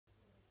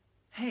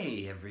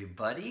Hey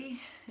everybody,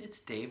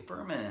 it's Dave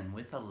Berman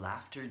with a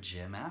Laughter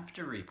Gym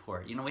After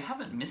Report. You know, we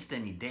haven't missed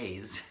any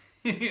days.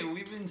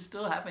 We've been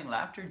still having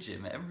Laughter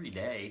Gym every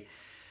day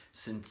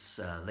since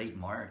late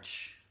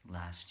March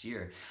last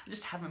year. I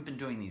just haven't been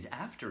doing these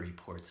after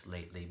reports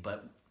lately,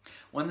 but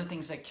one of the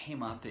things that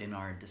came up in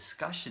our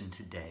discussion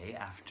today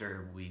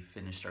after we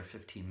finished our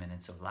 15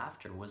 minutes of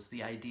laughter was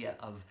the idea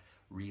of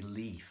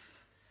relief,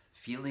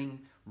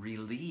 feeling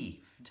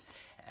relieved.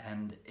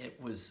 And it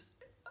was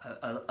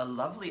a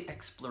lovely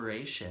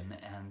exploration,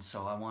 and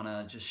so I want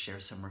to just share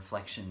some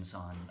reflections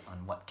on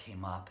what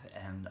came up,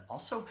 and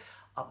also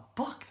a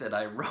book that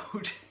I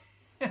wrote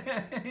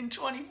in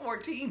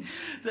 2014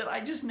 that I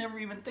just never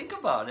even think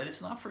about it.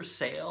 It's not for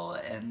sale,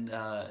 and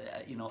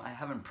you know, I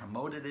haven't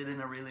promoted it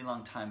in a really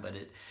long time, but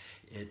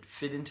it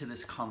fit into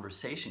this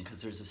conversation because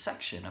there's a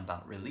section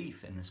about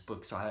relief in this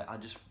book, so I'll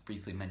just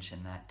briefly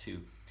mention that too.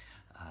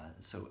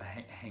 So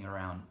hang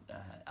around,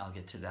 I'll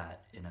get to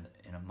that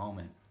in a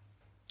moment.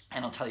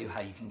 And I'll tell you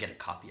how you can get a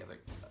copy of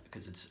it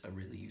because it's a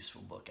really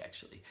useful book,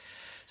 actually.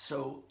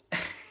 So,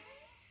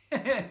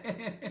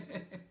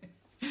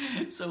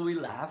 so we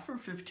laugh for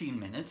 15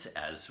 minutes,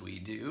 as we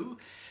do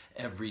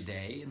every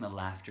day in the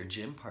Laughter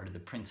Gym, part of the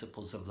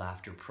Principles of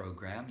Laughter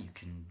program. You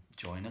can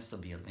join us.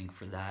 There'll be a link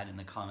for that in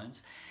the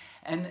comments.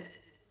 And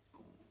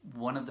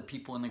one of the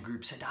people in the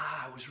group said,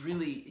 I was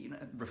really,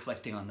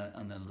 reflecting on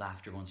the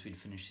laughter once we'd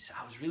finished, he said,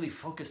 I was really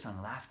focused on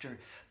laughter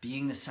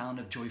being the sound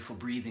of joyful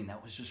breathing.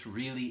 That was just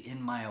really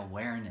in my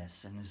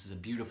awareness. And this is a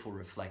beautiful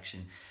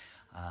reflection.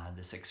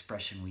 This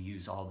expression we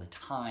use all the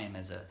time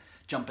as a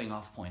jumping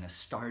off point, a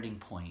starting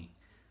point.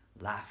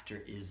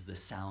 Laughter is the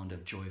sound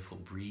of joyful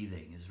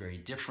breathing is very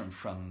different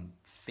from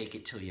fake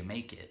it till you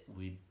make it.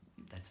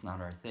 That's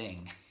not our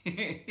thing.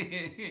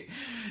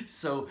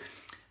 So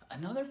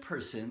another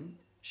person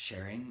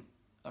sharing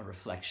a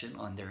reflection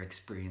on their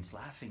experience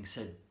laughing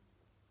said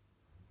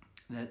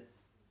that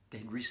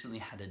they'd recently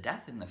had a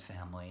death in the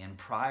family, and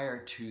prior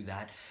to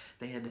that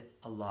they had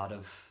a lot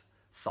of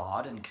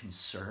thought and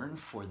concern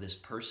for this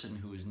person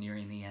who was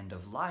nearing the end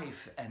of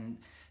life. And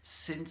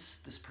since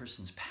this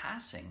person's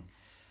passing,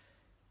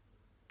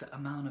 the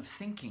amount of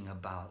thinking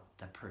about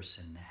that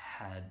person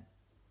had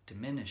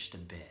diminished a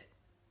bit,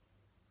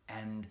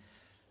 and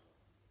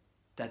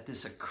that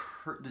this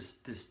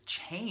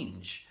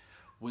change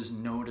was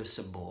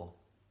noticeable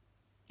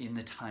in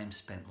the time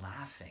spent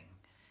laughing.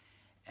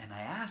 And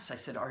I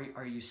said,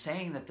 are you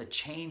saying that the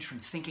change from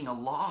thinking a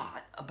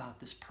lot about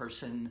this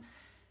person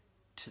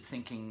to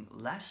thinking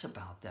less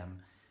about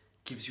them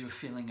gives you a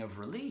feeling of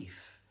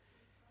relief?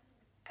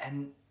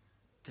 And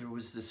there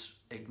was this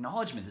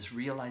acknowledgement, this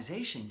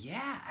realization,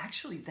 yeah,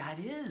 actually that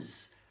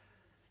is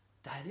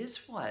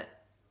what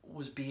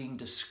was being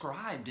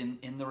described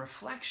in the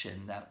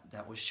reflection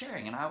that was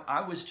sharing. And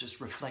I was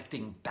just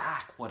reflecting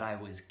back what I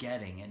was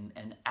getting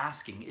and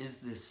asking, is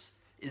this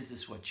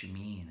what you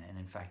mean? And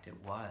in fact it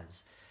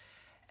was.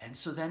 And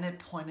so then it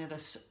pointed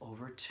us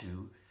over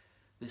to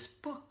this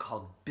book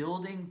called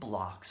Building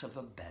Blocks of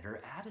a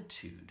Better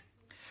Attitude,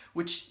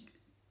 which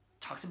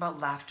talks about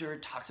laughter,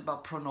 talks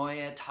about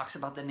pronoia, talks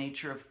about the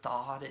nature of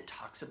thought, it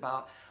talks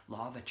about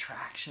law of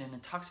attraction,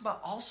 it talks about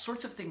all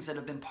sorts of things that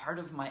have been part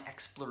of my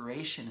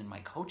exploration and my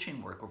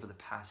coaching work over the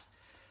past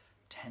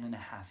 10 and a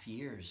half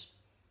years.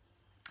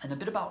 And the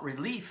bit about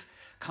relief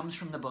comes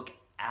from the book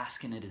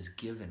Ask and It Is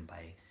Given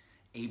by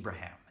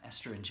Abraham,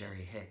 Esther and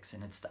Jerry Hicks.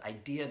 And it's the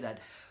idea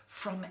that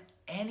from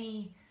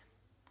any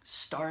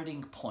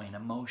starting point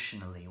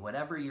emotionally,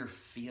 whatever you're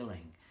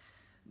feeling,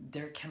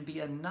 there can be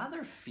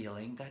another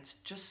feeling that's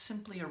just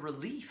simply a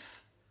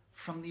relief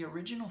from the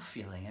original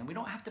feeling. And we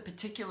don't have to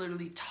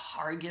particularly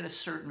target a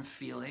certain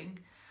feeling.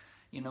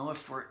 You know,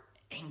 if we're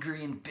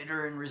angry and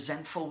bitter and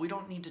resentful, we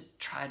don't need to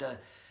try to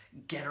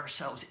get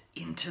ourselves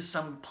into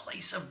some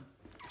place of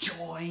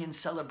joy and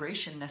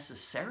celebration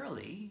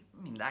necessarily.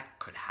 I mean, that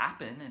could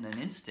happen in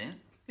an instant,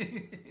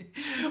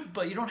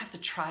 but you don't have to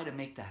try to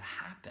make that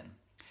happen.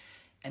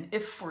 And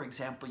if, for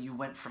example, you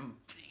went from,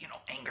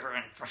 anger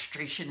and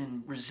frustration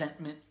and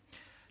resentment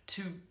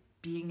to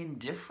being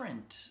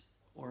indifferent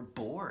or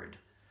bored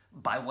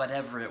by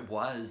whatever it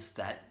was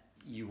that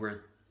you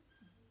were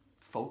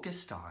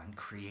focused on,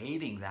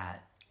 creating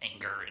that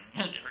anger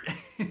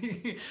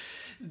and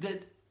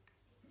that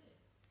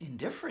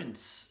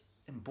indifference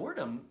and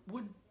boredom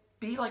would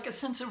be like a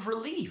sense of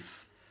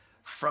relief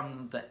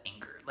from the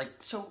anger.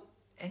 So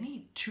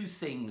any two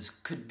things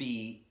could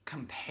be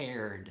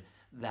compared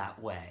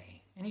that way.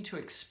 Any two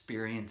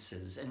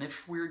experiences. And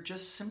if we're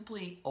just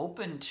simply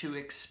open to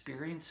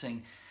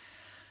experiencing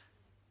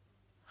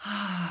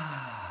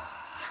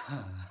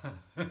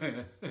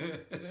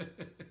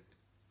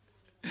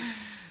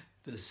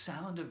the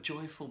sound of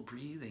joyful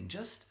breathing,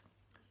 just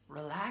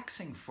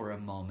relaxing for a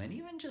moment,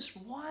 even just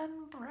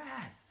one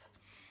breath.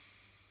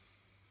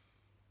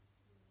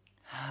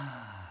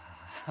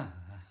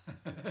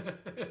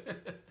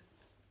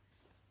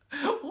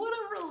 What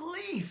a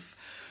relief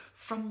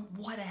from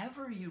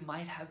whatever you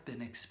might have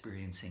been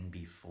experiencing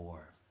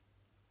before.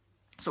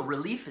 So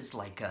relief is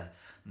like a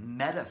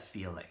meta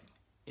feeling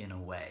in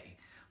a way.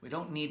 We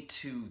don't need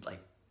to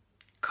like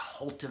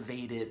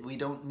cultivate it. We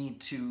don't need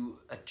to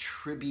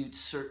attribute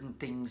certain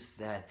things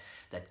that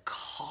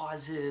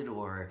cause it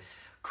or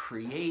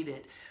create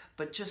it,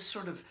 but just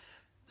sort of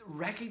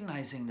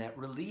recognizing that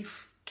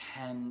relief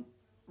can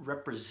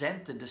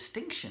represent the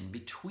distinction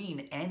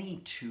between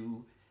any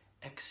two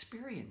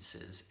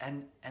experiences,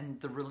 and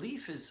the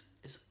relief is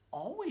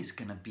always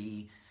going to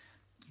be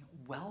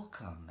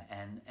welcome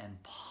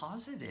and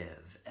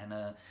positive and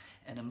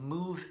a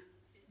move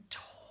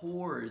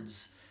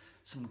towards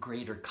some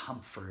greater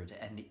comfort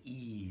and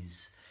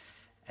ease.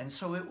 And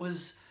so it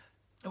was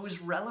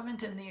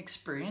relevant in the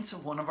experience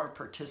of one of our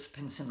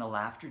participants in the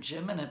Laughter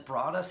Gym, and it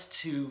brought us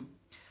to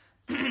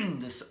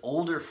this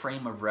older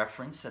frame of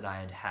reference that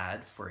I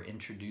had for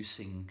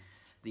introducing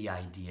the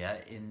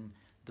idea in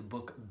the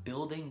book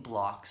Building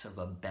Blocks of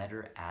a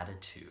Better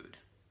Attitude.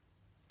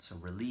 So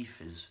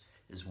relief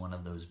is one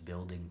of those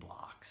building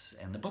blocks.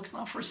 And the book's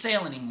not for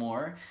sale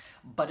anymore,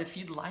 but if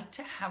you'd like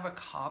to have a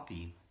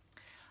copy,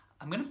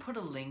 I'm going to put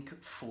a link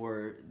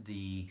for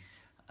the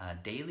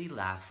Daily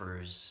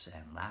Laughers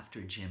and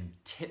Laughter Gym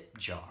tip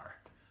jar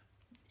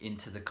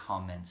into the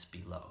comments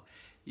below.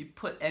 You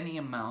put any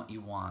amount you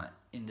want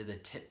into the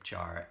tip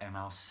jar and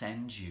I'll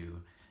send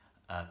you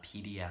a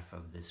PDF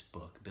of this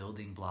book,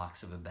 Building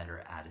Blocks of a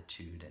Better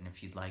Attitude. And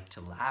if you'd like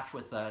to laugh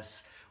with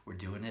us, we're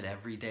doing it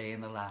every day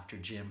in the Laughter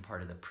Gym,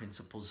 part of the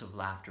Principles of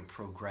Laughter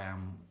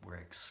program. We're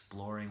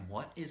exploring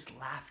what is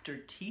laughter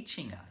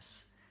teaching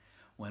us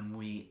when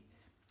we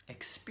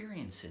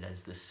experience it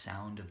as the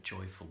sound of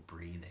joyful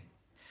breathing.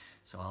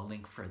 So I'll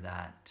link for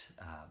that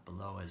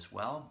below as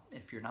well.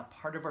 If you're not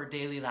part of our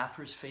Daily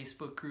Laughers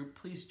Facebook group,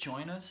 please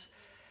join us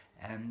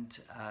and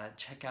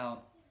check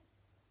out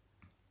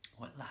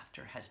what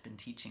laughter has been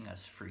teaching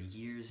us for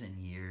years and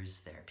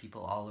years there.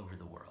 People all over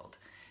the world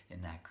in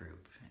that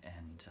group.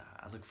 And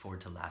I look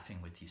forward to laughing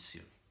with you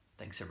soon.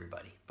 Thanks,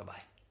 everybody.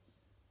 Bye-bye.